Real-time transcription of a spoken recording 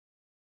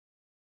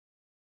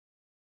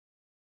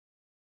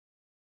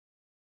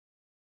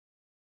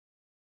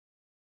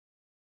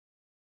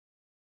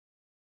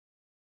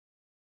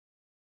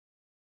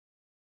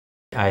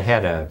I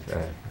had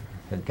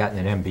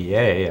gotten an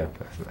MBA,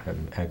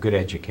 a good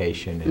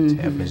education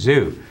at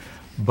Mizzou,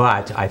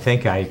 but I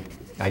think I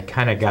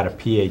kind of got a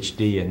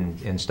PhD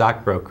in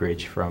stock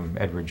brokerage from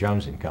Edward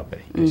Jones and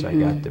Company, because I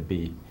got to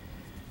be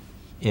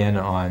in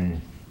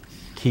on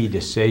key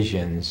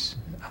decisions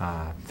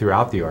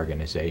throughout the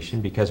organization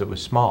because it was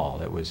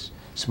small. It was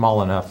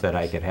small enough that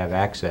I could have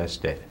access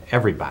to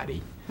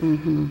everybody.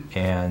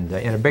 And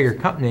in a bigger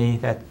company,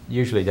 that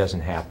usually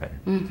doesn't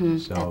happen.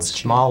 So That's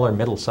small or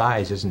middle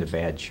size isn't a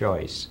bad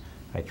choice,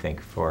 I think,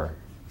 for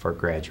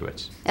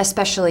graduates.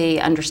 Especially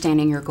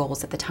understanding your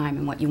goals at the time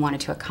and what you wanted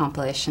to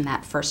accomplish in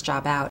that first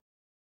job out.